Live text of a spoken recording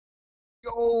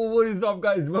Yo, what is up,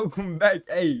 guys? Welcome back.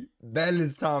 Hey,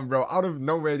 bandless time, bro. Out of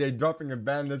nowhere, they dropping a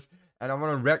bandless, and I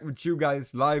want to react with you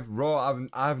guys live, raw.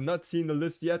 I have not seen the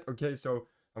list yet. Okay, so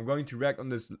I'm going to react on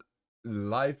this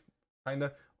live,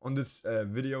 kinda on this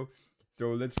video.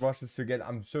 So let's watch this again.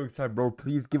 I'm so excited, bro.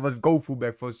 Please give us GoFu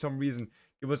back for some reason.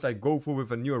 Give us like GoFu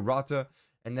with a new errata,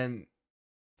 and then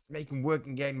let's make him work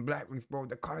and get black wings, bro.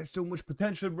 The car has so much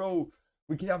potential, bro.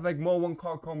 We can have like more one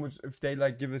car combos if they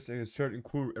like give us a certain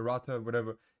cool errata,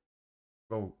 whatever.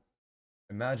 Bro,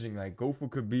 imagine like GoFu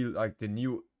could be like the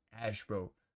new Ash,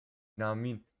 bro. Know what I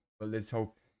mean? But let's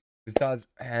hope. Besides,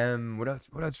 what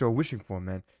else you're wishing for,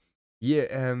 man? Yeah,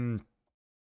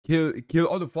 kill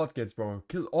all the floodgates, bro.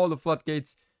 Kill all the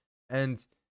floodgates and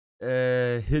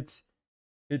hit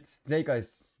Snake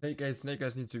Eyes. Snake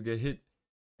Eyes need to get hit.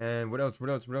 And what else? What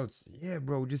else? Yeah,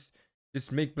 bro, just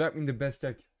make Blackwing the best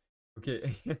deck.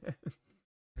 Okay.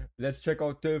 Let's check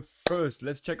out the first.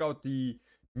 Let's check out the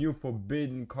new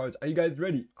forbidden cards. Are you guys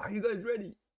ready? Are you guys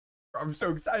ready? I'm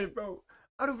so excited, bro.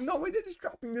 Out of nowhere, they're just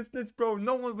dropping this list, bro.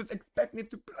 No one was expecting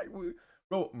it to be like,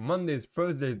 bro, Mondays,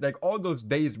 Thursdays, like all those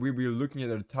days we were looking at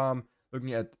the time,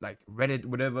 looking at like Reddit,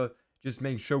 whatever, just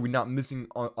making sure we're not missing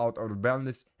out of the ban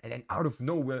list. And then out of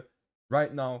nowhere,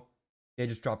 right now, they're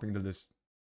just dropping the list.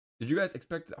 Did you guys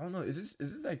expect? I don't know. Is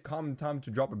this like common time to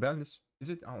drop a ban list? Is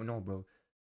it? I don't know, bro.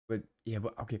 But yeah,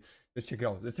 but okay. Let's check it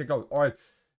out. Let's check it out. All right.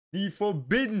 The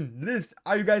forbidden list.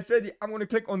 Are you guys ready? I'm gonna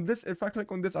click on this. If I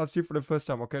click on this, I'll see it for the first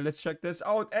time. Okay, let's check this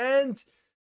out. And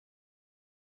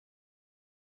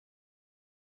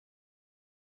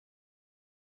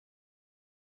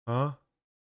huh?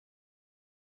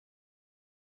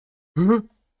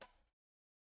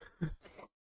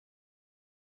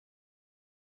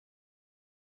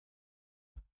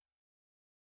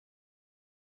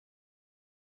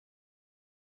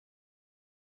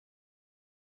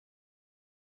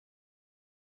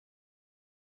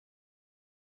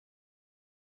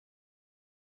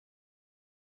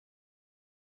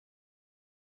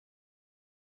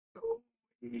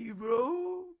 Hey,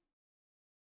 bro.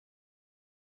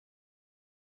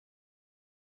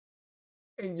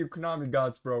 Thank you, Konami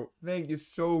gods, bro. Thank you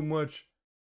so much.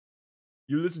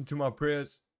 You listened to my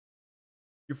prayers.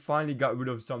 You finally got rid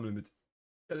of some limit.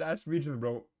 The last regional,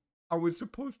 bro. I was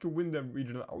supposed to win them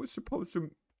regional. I was supposed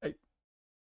to like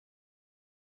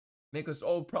make us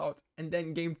all proud. And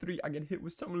then game 3, I get hit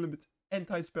with some limit,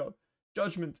 anti-spell,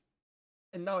 judgment.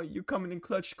 And now you coming in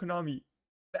clutch, Konami,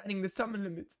 banning the summon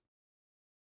limit.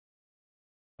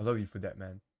 I love you for that,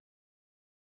 man.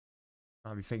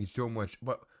 Konami, thank you so much.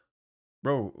 But,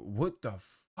 bro, what the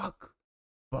fuck?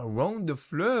 Baron de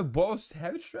Fleur, boss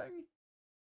Savage Dragon?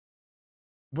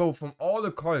 Bro, from all the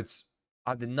cards,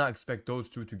 I did not expect those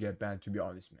two to get banned, to be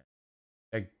honest, man.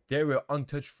 Like, they were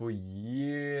untouched for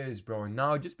years, bro. And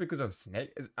now, just because of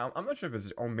Snake, I'm not sure if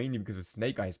it's mainly because of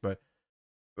Snake Eyes, but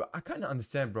I kind of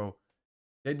understand, bro.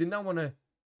 They did not want to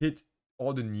hit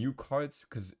all the new cards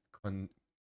because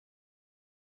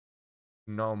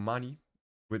now money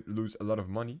would lose a lot of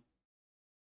money,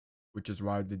 which is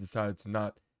why they decided to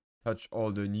not touch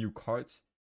all the new cards.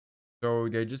 So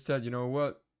they just said, you know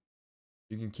what?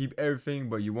 You can keep everything,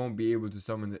 but you won't be able to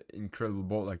summon the incredible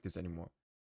bolt like this anymore.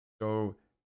 So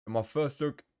in my first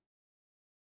look,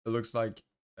 it looks like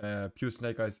Pure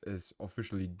Snake Eyes is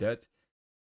officially dead.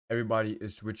 Everybody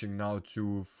is switching now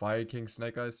to Fire King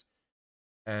Snake Eyes.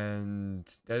 And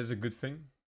that is a good thing,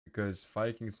 because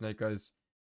Fire King Snake Eyes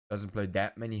doesn't play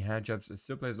that many hand traps. It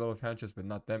still plays a lot of hand traps, but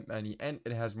not that many. And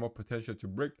it has more potential to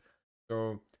brick.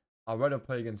 So I'd rather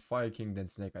play against Fire King than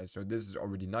Snake Eyes. So this is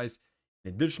already nice.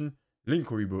 In addition, Link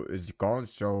Kuribo is gone.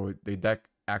 So the deck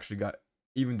actually got,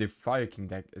 even the Fire King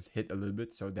deck is hit a little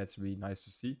bit. So that's really nice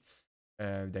to see.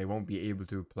 They won't be able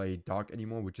to play Dark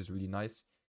anymore, which is really nice.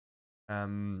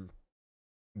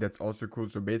 That's also cool.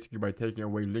 So basically, by taking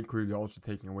away Link Kuribo, they're also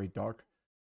taking away Dark,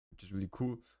 which is really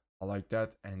cool. I like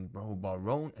that. And bro,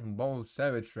 Baron and Ball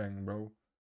Savage Dragon, bro.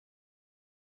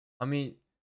 I mean,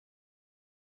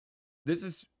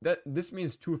 this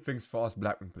means two things for us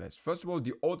Blackwing players. First of all,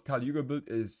 the old Caluga build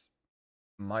is,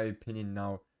 in my opinion,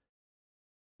 now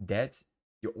dead.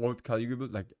 The old Caluga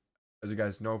build, like as you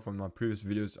guys know from my previous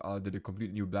videos, I did a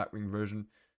complete new Blackwing version,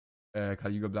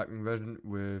 Caluga Blackwing version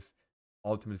with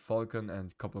Ultimate Falcon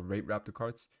and a couple of Rape Raptor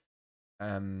cards.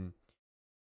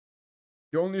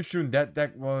 The only issue in that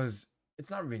deck was, it's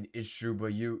not really an issue,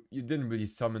 but you didn't really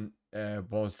summon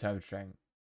Ball Savage Dragon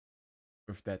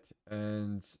with that.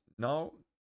 And now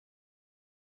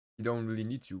you don't really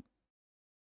need to.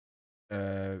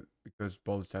 Because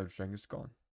Ball Savage Dragon is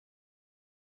gone.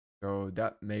 So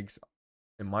that makes,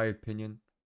 in my opinion,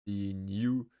 the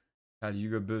new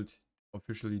Caluga build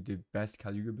officially the best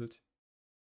Caligula build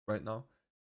right now.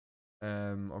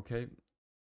 Okay.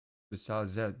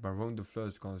 Besides that, Baron the Fleur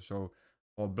is gone. So,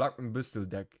 our Blackman Bristol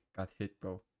deck got hit,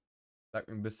 bro.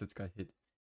 Blackman Biscuits got hit.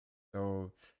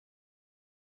 So,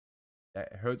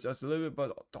 that hurts us a little bit.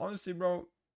 But honestly, bro,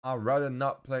 I'd rather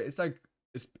not play. It's like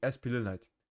it's SP Knight.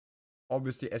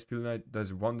 Obviously, SP Knight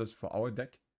does wonders for our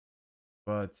deck.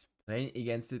 But playing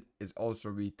against it is also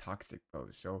really toxic, bro.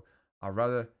 So, I'd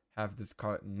rather have this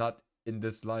card not in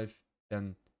this life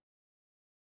than,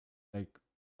 like,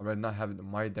 I'd rather not have it in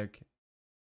my deck.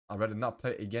 I'd rather not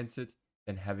play against it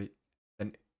than have it,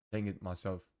 than playing it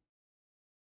myself.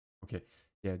 Okay,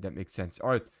 yeah, that makes sense.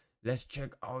 All right, let's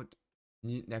check out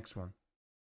the next one.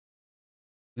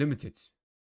 Limited.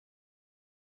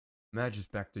 Magus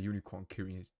back the Unicorn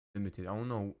Kyrian Limited. I don't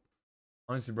know.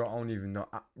 Honestly, bro, I don't even know.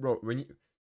 Bro,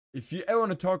 if you ever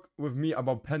want to talk with me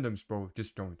about pendulums, bro,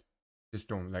 just don't. Just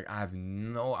don't. Like, I have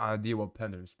no idea what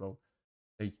pendulums, bro.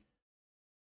 Like,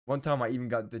 one time I even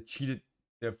got cheated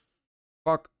the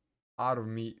fuck out of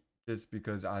me just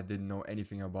because I didn't know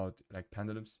anything about, like,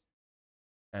 pendulums.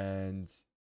 And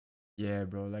yeah,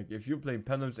 bro, like, if you're playing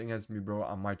pendulums against me, bro,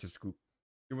 I might just scoop.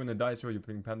 You win the dice roll, you're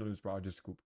playing pendulums, bro, I'll just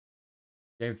scoop.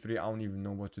 Game 3, I don't even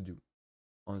know what to do.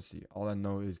 Honestly, all I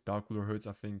know is Dark Ruler hurts,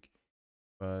 I think.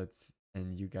 But,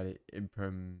 and you got it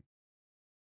imperm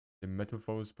the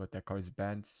Metamorphose, but that card is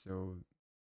banned, so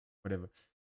whatever.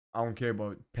 I don't care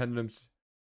about pendulums.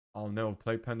 I'll never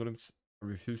play pendulums. I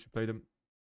refuse to play them.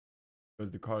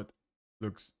 Because the card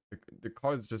looks, the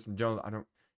cards just in general, I don't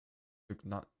look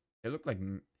not, they look like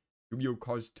Yu-Gi-Oh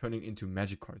cards turning into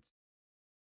magic cards.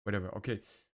 Whatever, okay.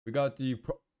 We got the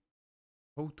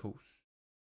Protos.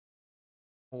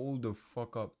 Hold the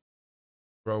fuck up.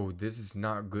 Bro, this is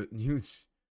not good news.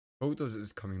 Protos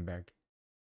is coming back.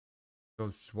 So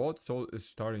Sword Soul is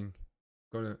starting.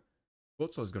 Sword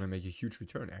Soul is gonna make a huge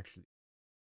return actually.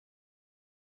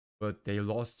 But they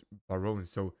lost Baron.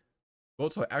 So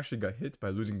Sword Soul actually got hit by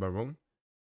losing Baron.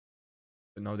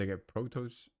 But now they get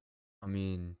Protos. I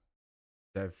mean,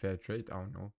 that fair trade? I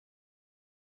don't know.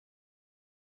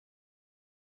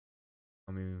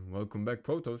 I mean, welcome back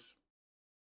Protos.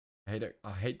 I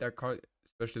hate that card,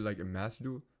 especially like a mass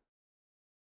duel.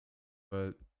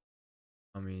 But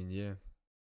I mean, yeah.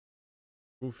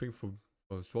 Cool thing for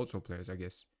Sword Soul players, I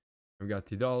guess. And we got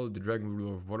Tidal, the Dragon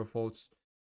Ruler of Waterfalls.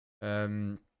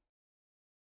 Okay.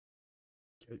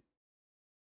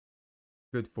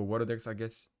 Good for water decks, I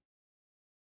guess.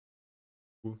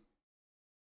 Cool.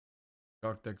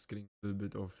 Dark decks getting a little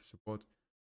bit of support.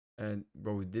 And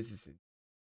bro, this is it.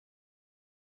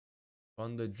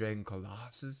 Thunder Dragon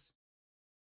Colossus.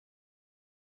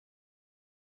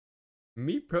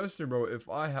 Me personally, bro, if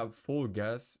I have full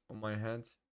gas on my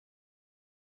hands,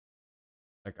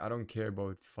 like I don't care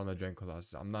about Thunder Dragon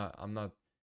Colossus. I'm not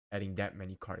adding that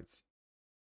many cards.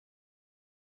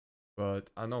 But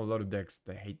I know a lot of decks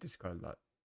that hate this card a lot.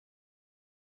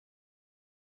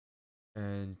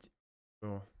 And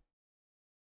bro,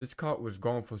 this card was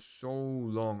gone for so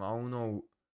long. I don't know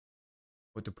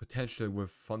what the potential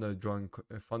with Thunder Dragon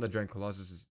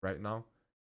Colossus is right now.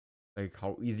 Like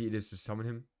how easy it is to summon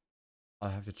him. I'll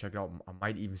have to check it out. I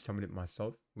might even summon it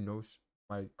myself. Who knows?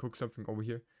 Might cook something over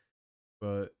here.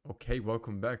 But okay,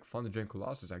 welcome back. Thunder Dragon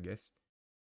Colossus, I guess.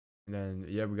 And then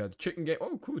yeah, we got the chicken game.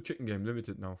 Oh, cool, chicken game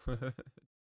limited now.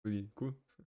 Really cool.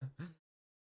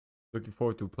 Looking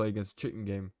forward to play against chicken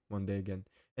game one day again.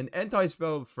 And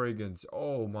anti-spell fragrance.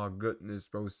 Oh my goodness,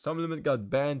 bro. Some limit got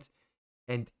banned,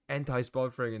 and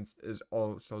anti-spell fragrance is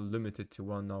also limited to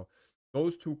one now.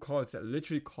 Those two cards that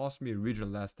literally cost me a regional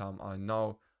last time are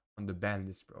now on the ban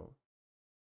list, bro.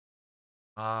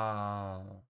 Ah,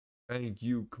 thank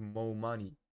you, Kamo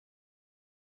Money.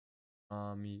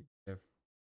 Yeah.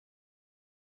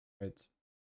 Right.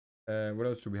 What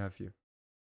else do we have here?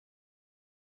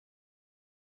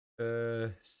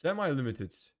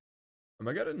 Semi-limited.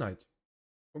 Omg It Night.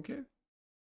 Okay.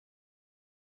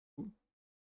 Cool.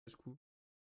 That's cool.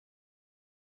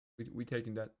 We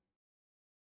taking that.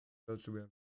 What else do we have?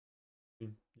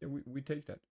 Yeah, we take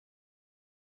that.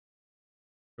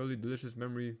 Really delicious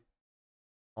memory.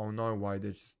 I don't know why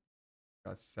they just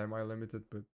got semi-limited,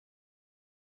 but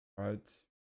alright.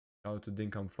 Shout out to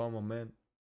Dinkham Farmer, man.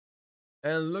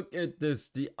 And look at this,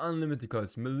 the unlimited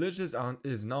cards. Malicious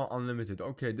is now unlimited.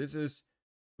 Okay, this is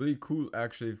really cool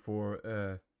actually for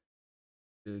the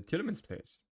Telemans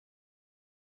players.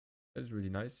 That's really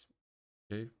nice.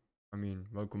 Okay, I mean,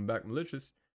 welcome back,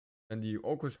 Malicious. And the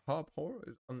Orcus Harp Horror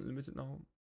is unlimited now.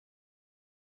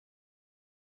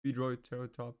 Speedroid, Terror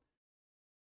Top.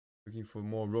 Looking for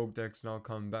more rogue decks now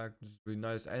coming back. This is really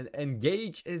nice. And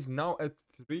Engage is now at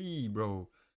 3, bro.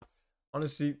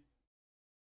 Honestly,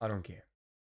 I don't care.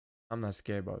 I'm not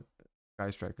scared about Sky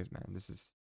Strikers, man. This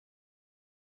is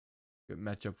a good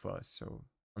matchup for us. So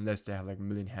unless they have like a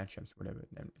million hand champs, whatever,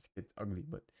 then it gets ugly.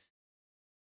 But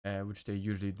which they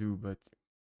usually do. But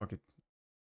fuck it,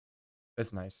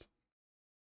 that's nice.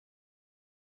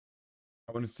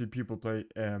 I want to see people play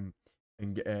and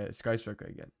Sky Striker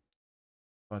again.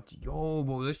 But yo,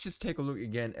 bro, let's just take a look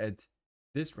again at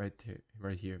this right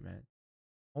here, man.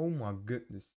 Oh my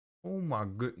goodness. Oh my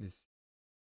goodness.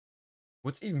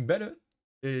 What's even better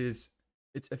is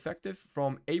it's effective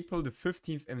from April the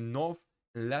 15th in North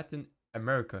and Latin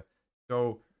America.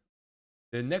 So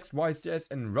the next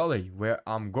YCS and Raleigh, where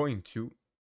I'm going to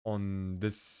on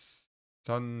this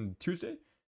Tuesday.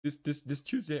 This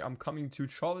Tuesday I'm coming to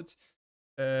Charlotte.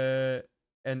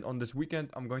 And on this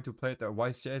weekend I'm going to play at the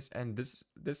YCS, and this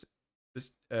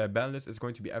ban list is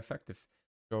going to be effective.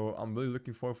 So I'm really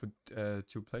looking forward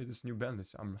to play this new ban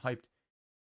list. I'm hyped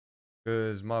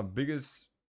because my biggest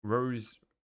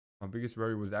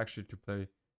worry was actually to play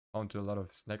onto a lot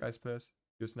of Snake Eyes players,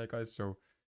 pure Snake Eyes. So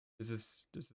this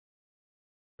is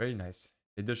very nice.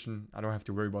 In addition, I don't have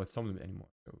to worry about some of them anymore.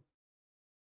 So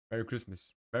Merry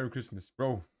Christmas,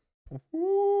 bro.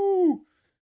 Woo-hoo!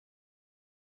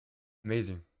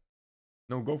 Amazing.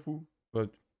 No Gofu,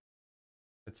 but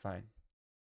that's fine.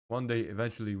 One day,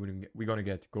 eventually, we're gonna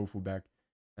get Gofu back,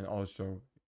 and also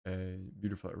a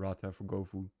beautiful errata for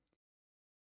Gofu.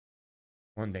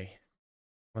 One day,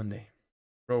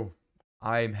 bro.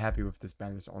 I'm happy with this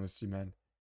ban list, honestly, man.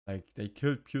 Like they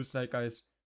killed pure Snake Eyes.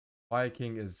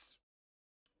 Viking is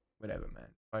whatever, man.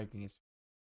 Viking is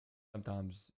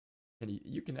sometimes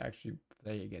you can actually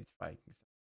play against Vikings.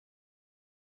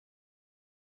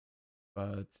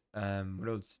 But what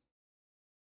else?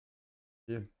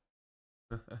 Yeah,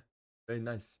 very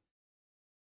nice.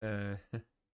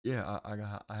 Yeah,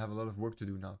 I have a lot of work to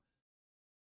do now.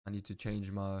 I need to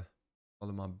change all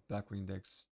of my Blackwing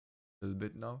decks a little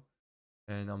bit now,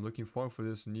 and I'm looking forward for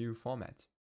this new format.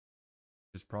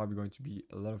 There's probably going to be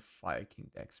a lot of Fire King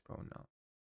decks, bro. Now,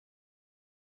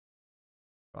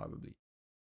 probably,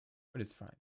 but it's fine.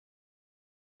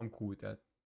 I'm cool with that.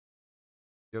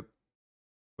 Yep.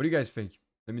 What do you guys think?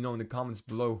 Let me know in the comments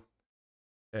below.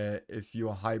 If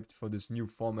you're hyped for this new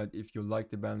format, if you like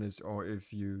the ban list, or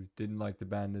if you didn't like the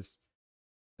ban list,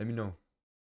 let me know.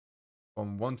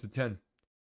 From 1 to 10,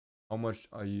 how much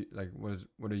are you like?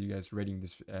 What are you guys rating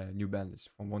this new ban list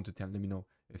from 1 to 10? Let me know.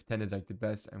 If 10 is like the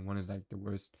best and 1 is like the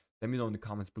worst, let me know in the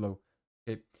comments below.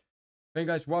 Okay. Thank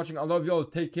you guys for watching. I love y'all.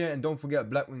 Take care, and don't forget,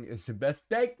 Blackwing is the best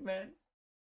deck, man.